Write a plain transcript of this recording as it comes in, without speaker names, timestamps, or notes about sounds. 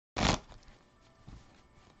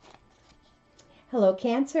Hello,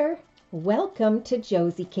 Cancer. Welcome to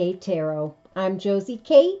Josie K Tarot. I'm Josie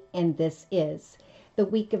K, and this is the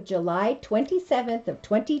week of July 27th of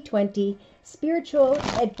 2020 spiritual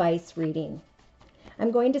advice reading.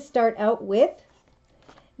 I'm going to start out with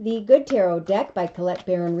the Good Tarot deck by Colette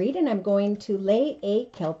Baron Reid, and I'm going to lay a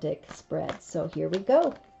Celtic spread. So here we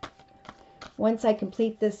go. Once I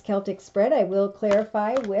complete this Celtic spread, I will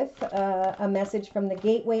clarify with a message from the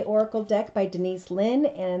Gateway Oracle deck by Denise Lynn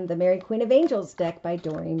and the Mary Queen of Angels deck by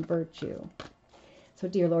Doreen Virtue. So,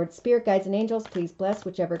 dear Lord, Spirit, Guides, and Angels, please bless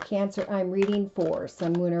whichever Cancer I'm reading for,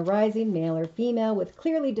 Sun, Moon, or Rising, male or female, with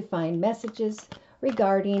clearly defined messages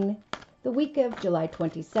regarding the week of July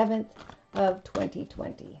 27th of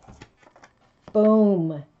 2020.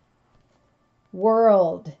 Boom.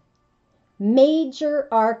 World. Major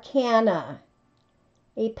Arcana.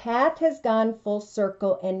 A path has gone full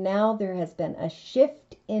circle, and now there has been a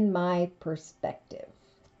shift in my perspective.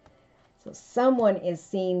 So someone is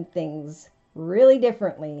seeing things really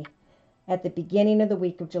differently at the beginning of the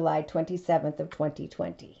week of July 27th of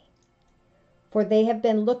 2020. For they have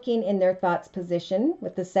been looking in their thoughts position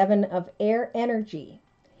with the Seven of Air energy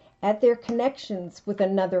at their connections with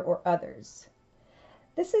another or others.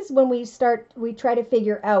 This is when we try to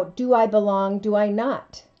figure out, do I belong, do I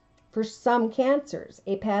not? For some Cancers,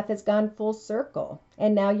 a path has gone full circle,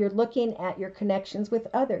 and now you're looking at your connections with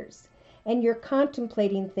others, and you're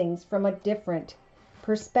contemplating things from a different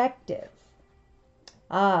perspective.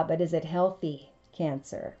 Ah, but is it healthy,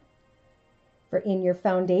 Cancer? For in your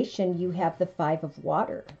foundation, you have the Five of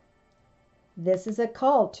Water. This is a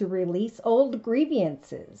call to release old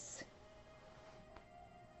grievances.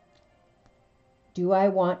 Do I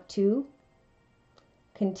want to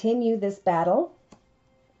continue this battle,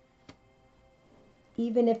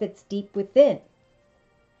 even if it's deep within?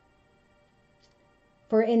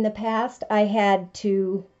 For in the past, I had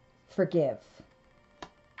to forgive.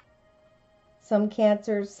 Some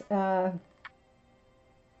Cancers were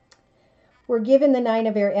given the Nine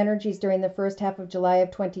of Air energies during the first half of July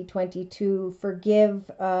of 2020 to forgive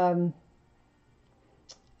a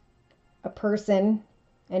person,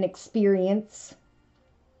 an experience,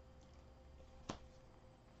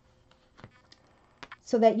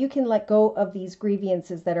 so that you can let go of these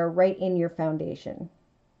grievances that are right in your foundation.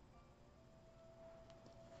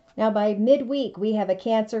 Now, by midweek, we have a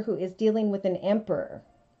Cancer who is dealing with an Emperor.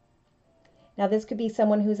 Now, this could be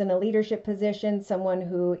someone who's in a leadership position, someone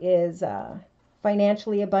who is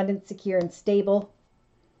financially abundant, secure, and stable,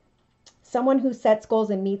 someone who sets goals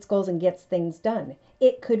and meets goals and gets things done.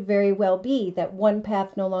 It could very well be that one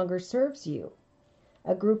path no longer serves you.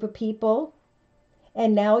 A group of people,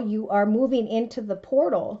 and now you are moving into the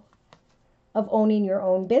portal of owning your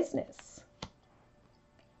own business.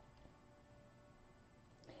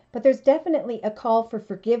 But there's definitely a call for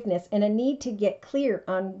forgiveness and a need to get clear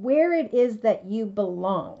on where it is that you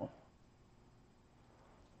belong,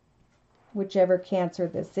 whichever Cancer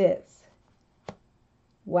this is.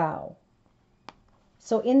 Wow.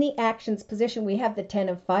 So in the actions position, we have the Ten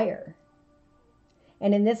of Fire.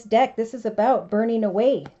 And in this deck, this is about burning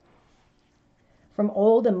away from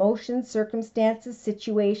old emotions, circumstances,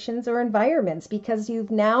 situations, or environments, because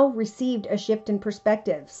you've now received a shift in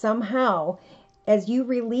perspective. Somehow, as you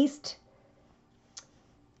released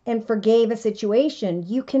and forgave a situation,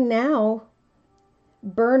 you can now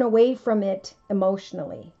burn away from it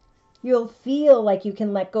emotionally. You'll feel like you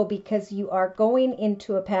can let go because you are going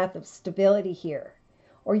into a path of stability here,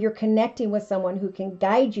 or you're connecting with someone who can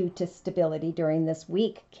guide you to stability during this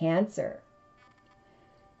week, Cancer.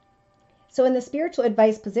 So in the spiritual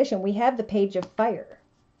advice position, we have the Page of Fire.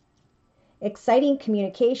 Exciting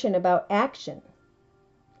communication about action.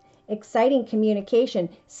 Exciting communication.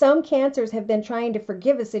 Some Cancers have been trying to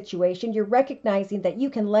forgive a situation. You're recognizing that you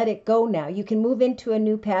can let it go now. You can move into a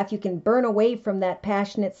new path. You can burn away from that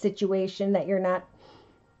passionate situation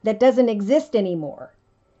that doesn't exist anymore.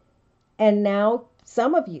 And now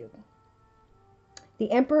some of you, the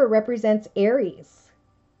Emperor represents Aries.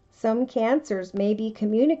 Some Cancers may be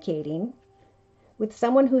communicating with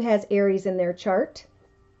someone who has Aries in their chart,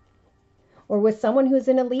 or with someone who's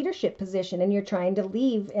in a leadership position, and you're trying to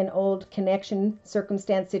leave an old connection,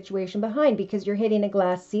 circumstance, situation behind because you're hitting a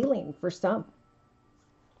glass ceiling for some.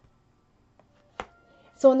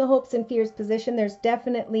 So in the hopes and fears position, there's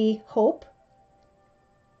definitely hope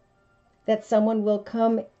that someone will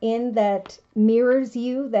come in that mirrors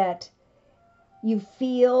you, that you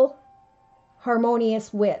feel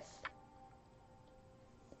harmonious with.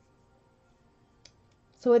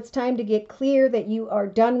 So it's time to get clear that you are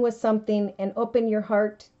done with something and open your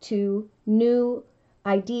heart to new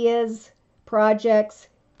ideas, projects,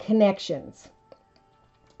 connections.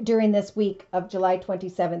 during this week of July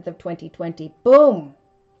 27th of 2020. Boom!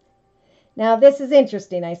 Now this is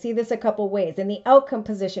interesting. I see this a couple ways. In the outcome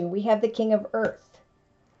position, we have the King of Earth.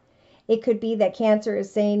 It could be that Cancer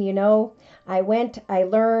is saying, you know, I went, I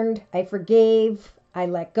learned, I forgave, I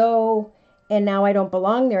let go, and now I don't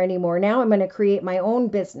belong there anymore. Now I'm going to create my own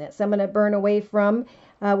business. I'm going to burn away from,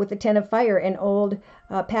 with the Ten of Fire, an old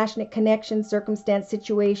passionate connection, circumstance,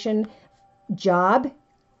 situation, job,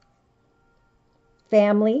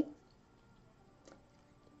 family.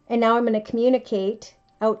 And now I'm going to communicate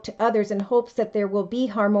out to others in hopes that there will be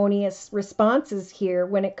harmonious responses here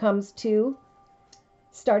when it comes to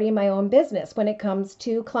starting my own business, when it comes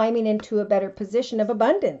to climbing into a better position of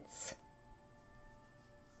abundance.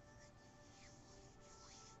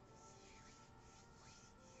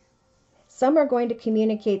 Some are going to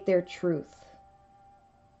communicate their truth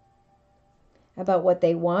about what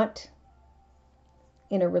they want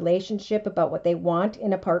in a relationship, about what they want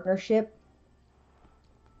in a partnership.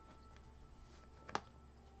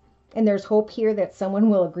 And there's hope here that someone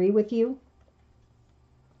will agree with you.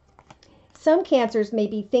 Some Cancers may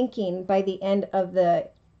be thinking by the end of the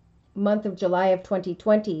month of July of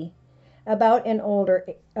 2020 about an older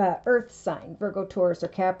earth sign, Virgo, Taurus, or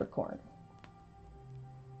Capricorn.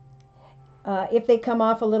 If they come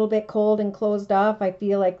off a little bit cold and closed off, I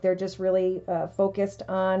feel like they're just really focused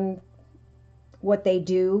on what they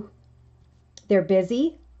do. They're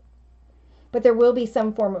busy, but there will be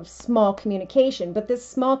some form of small communication. But this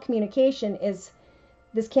small communication is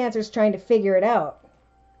this Cancer's trying to figure it out.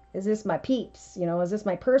 Is this my peeps? You know, is this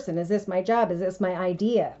my person? Is this my job? Is this my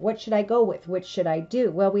idea? What should I go with? Which should I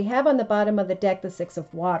do? Well, we have on the bottom of the deck the Six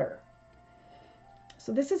of Water.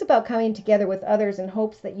 So this is about coming together with others in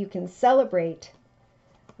hopes that you can celebrate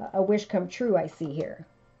a wish come true, I see here.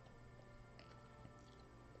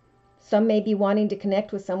 Some may be wanting to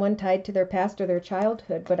connect with someone tied to their past or their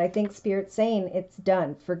childhood, but I think Spirit's saying it's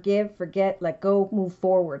done. Forgive, forget, let go, move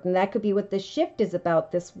forward. And that could be what this shift is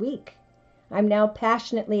about this week. I'm now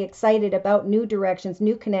passionately excited about new directions,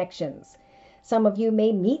 new connections. Some of you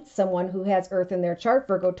may meet someone who has Earth in their chart,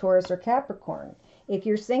 Virgo, Taurus, or Capricorn. If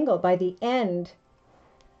you're single, by the end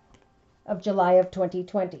of July of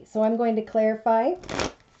 2020. So I'm going to clarify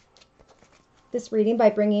this reading by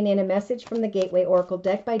bringing in a message from the Gateway Oracle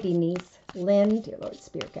deck by Denise Lynn. Dear Lord,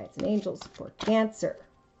 Spirit, Guides, and Angels for Cancer.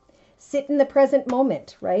 Sit in the present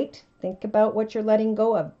moment, right? Think about what you're letting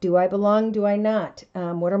go of. Do I belong? Do I not?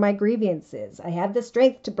 What are my grievances? I have the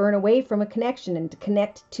strength to burn away from a connection and to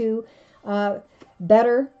connect to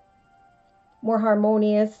better, more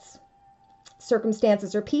harmonious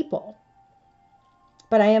circumstances or people.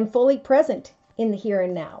 But I am fully present in the here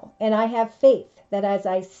and now. And I have faith that as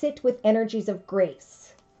I sit with energies of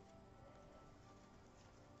grace,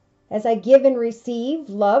 as I give and receive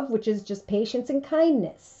love, which is just patience and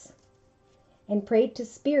kindness, and pray to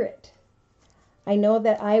Spirit, I know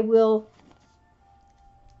that I will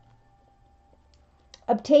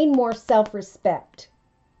obtain more self-respect.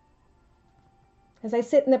 As I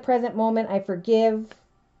sit in the present moment, I forgive,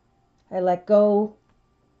 I let go.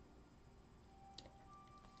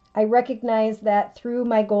 I recognize that through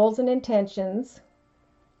my goals and intentions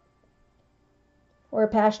or a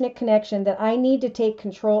passionate connection that I need to take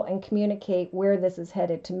control and communicate where this is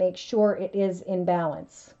headed to make sure it is in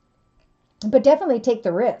balance. But definitely take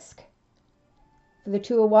the risk. The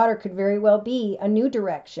Two of Water could very well be a new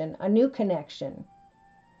direction, a new connection,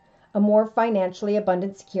 a more financially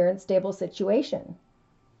abundant, secure, and stable situation.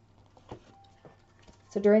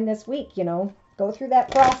 So during this week, you know, go through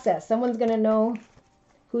that process. Someone's going to know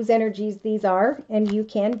whose energies these are, and you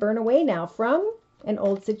can burn away now from an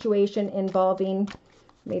old situation involving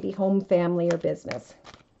maybe home, family, or business.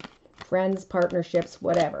 Friends, partnerships,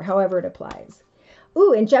 whatever, however it applies.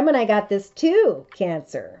 Ooh, and Gemini got this too,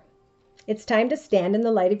 Cancer. It's time to stand in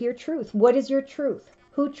the light of your truth. What is your truth?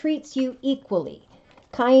 Who treats you equally,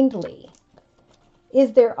 kindly?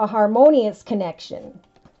 Is there a harmonious connection?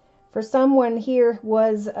 For someone here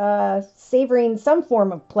was savoring some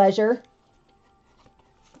form of pleasure,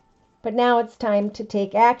 but now it's time to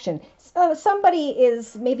take action. So somebody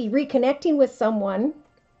is maybe reconnecting with someone,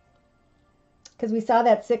 because we saw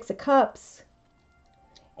that Six of Cups,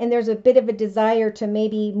 and there's a bit of a desire to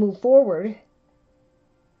maybe move forward.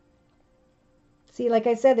 See, like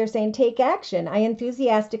I said, they're saying take action. I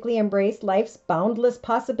enthusiastically embrace life's boundless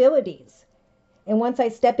possibilities. And once I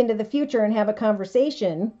step into the future and have a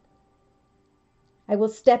conversation, I will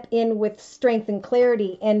step in with strength and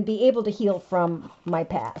clarity and be able to heal from my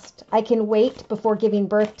past. I can wait before giving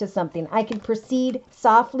birth to something. I can proceed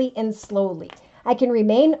softly and slowly. I can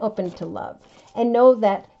remain open to love and know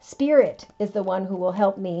that Spirit is the one who will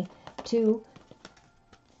help me to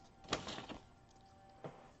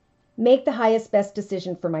make the highest, best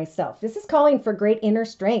decision for myself. This is calling for great inner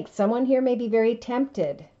strength. Someone here may be very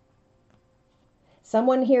tempted.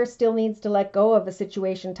 Someone here still needs to let go of a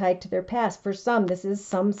situation tied to their past. For some, this is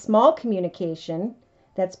some small communication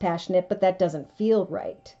that's passionate, but that doesn't feel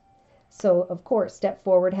right. So, of course, step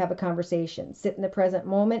forward, have a conversation, sit in the present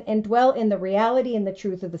moment, and dwell in the reality and the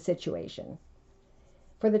truth of the situation.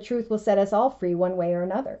 For the truth will set us all free one way or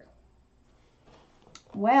another.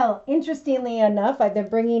 Well, interestingly enough, I've been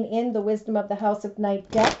bringing in the Wisdom of the House of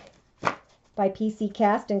Night deck by P.C.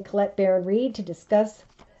 Cast and Colette Baron-Reid to discuss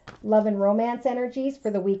love and romance energies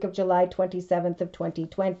for the week of July 27th of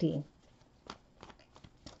 2020.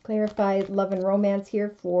 Clarify love and romance here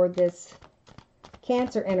for this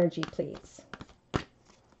Cancer energy, please.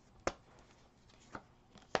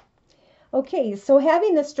 Okay, so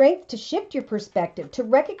having the strength to shift your perspective, to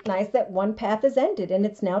recognize that one path has ended and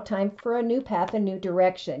it's now time for a new path, a new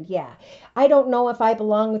direction. Yeah, I don't know if I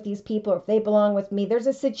belong with these people or if they belong with me. There's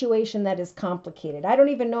a situation that is complicated. I don't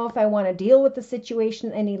even know if I want to deal with the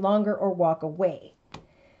situation any longer or walk away.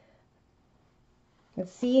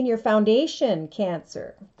 Let's see in your foundation,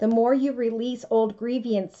 Cancer. The more you release old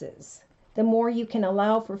grievances, the more you can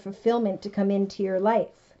allow for fulfillment to come into your life.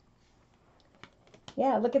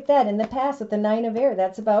 Yeah, look at that. In the past with the Nine of Air,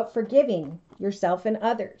 that's about forgiving yourself and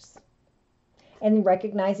others. And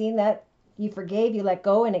recognizing that you forgave, you let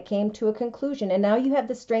go, and it came to a conclusion. And now you have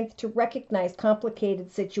the strength to recognize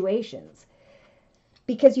complicated situations.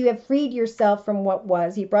 Because you have freed yourself from what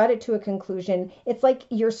was, you brought it to a conclusion. It's like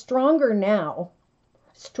you're stronger now,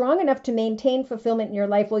 strong enough to maintain fulfillment in your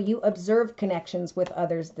life while you observe connections with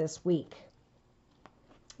others this week.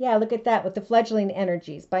 Yeah, look at that with the fledgling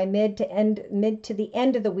energies. By mid to the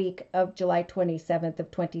end of the week of July 27th of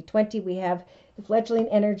 2020, we have the fledgling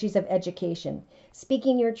energies of education,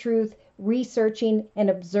 speaking your truth, researching, and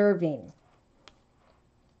observing.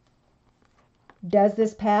 Does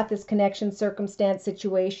this path, this connection, circumstance,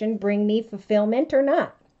 situation bring me fulfillment or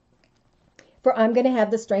not? For I'm going to have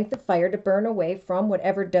the strength of fire to burn away from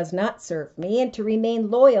whatever does not serve me and to remain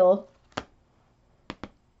loyal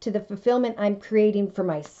to the fulfillment I'm creating for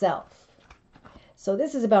myself. So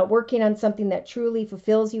this is about working on something that truly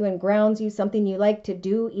fulfills you and grounds you, something you like to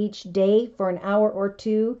do each day for an hour or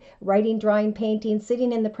two, writing, drawing, painting,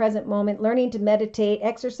 sitting in the present moment, learning to meditate,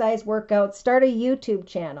 exercise, work out, start a YouTube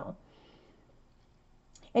channel,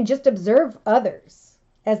 and just observe others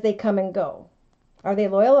as they come and go. Are they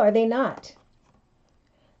loyal? Are they not?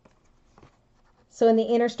 So in the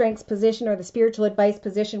inner strengths position or the spiritual advice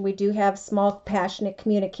position, we do have small passionate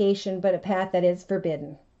communication, but a path that is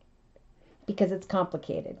forbidden because it's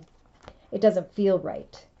complicated. It doesn't feel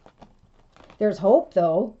right. There's hope,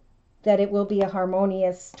 though, that it will be a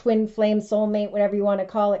harmonious twin flame, soulmate, whatever you want to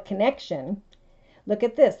call it, connection. Look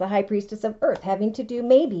at this, the High Priestess of Earth, having to do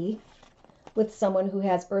maybe with someone who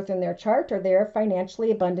has Earth in their chart or they're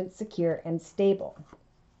financially abundant, secure, and stable.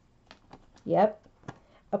 Yep.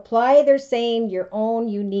 Apply, they're saying, your own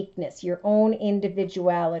uniqueness, your own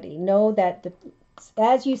individuality. Know that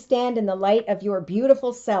as you stand in the light of your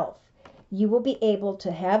beautiful self, you will be able to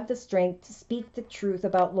have the strength to speak the truth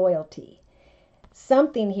about loyalty.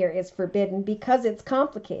 Something here is forbidden because it's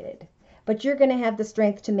complicated, but you're going to have the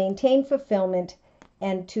strength to maintain fulfillment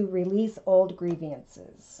and to release old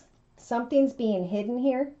grievances. Something's being hidden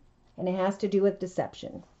here, and it has to do with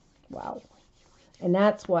deception. Wow. And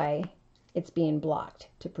that's why it's being blocked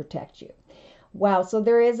to protect you. Wow, so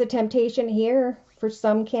there is a temptation here for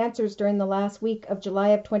some Cancers during the last week of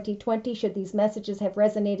July of 2020. Should these messages have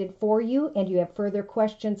resonated for you and you have further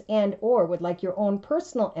questions and or would like your own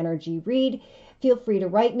personal energy read, feel free to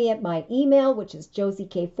write me at my email, which is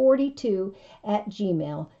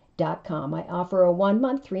josiek42@gmail.com. I offer a 1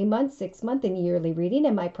 month, 3 month, 6 month, and yearly reading,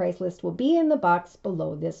 and my price list will be in the box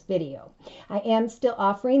below this video. I am still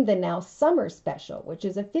offering the Now Summer Special, which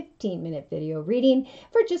is a 15-minute video reading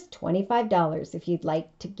for just $25 if you'd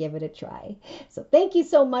like to give it a try. So thank you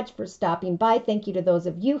so much for stopping by. Thank you to those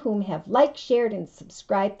of you whom have liked, shared, and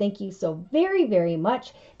subscribed. Thank you so very, very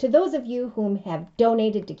much to those of you whom have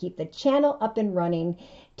donated to keep the channel up and running.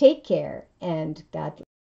 Take care, and God bless.